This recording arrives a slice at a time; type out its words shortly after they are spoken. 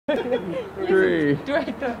3.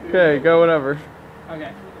 Right there. Okay, go whatever.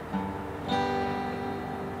 Okay.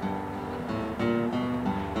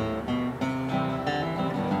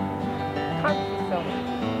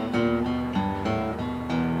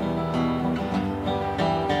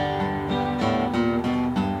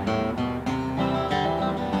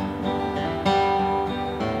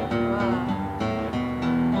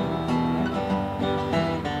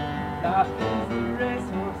 Life is a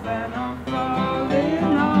racehorse and I'm falling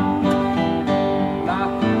on.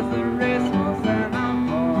 Life is a racehorse and I'm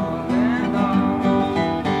falling on.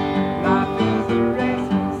 Life is a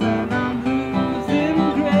racehorse and I'm losing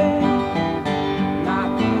grip.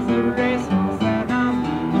 Life is a racehorse and I'm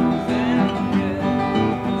losing grip.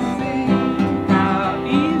 See how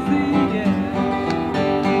easy it is.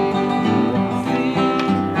 See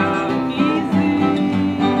how easy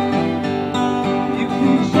you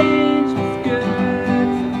can change what's good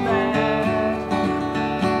to bad,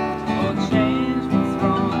 or change what's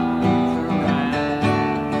wrong to right.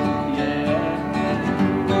 Yeah.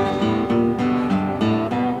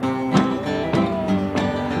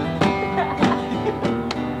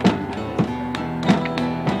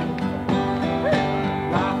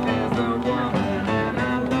 Life is a woman and I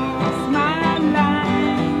lost my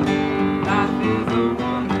line. Life is a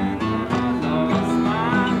woman and I lost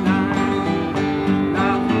my line.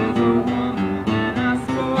 Life is a woman and I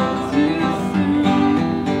spoke too soon.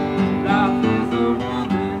 Life is a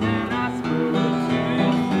woman and I spoke too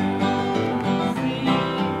soon. See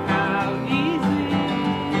how easy.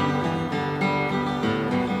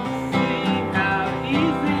 See how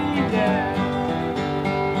easy, yeah.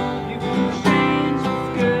 You can change what's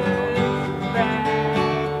good to bad,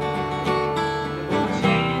 or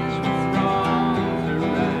change what's wrong to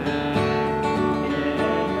right.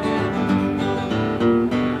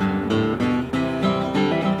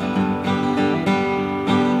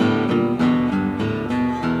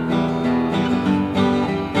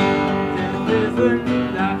 Death is a new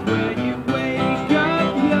life where you wake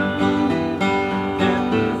up young.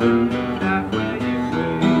 Death is a new life where you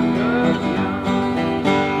wake up young.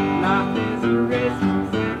 Life is a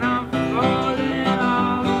racehorse and I'm falling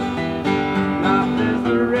off. Life is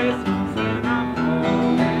a racehorse and I'm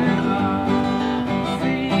falling off.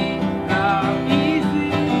 See how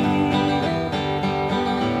easy.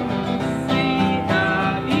 See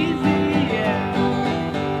how easy, yeah.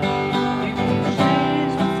 You can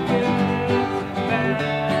change what's good to bad,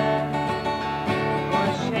 or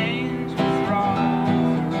change what's wrong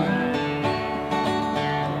to right.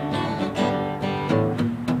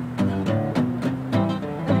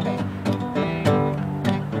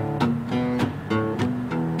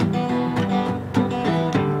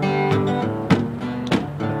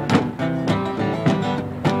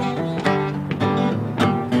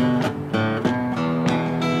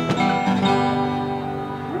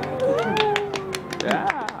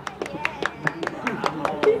 Yeah.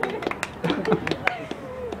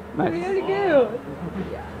 Nice. Really good.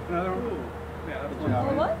 Another one? Yeah, that's one.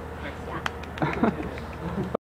 What?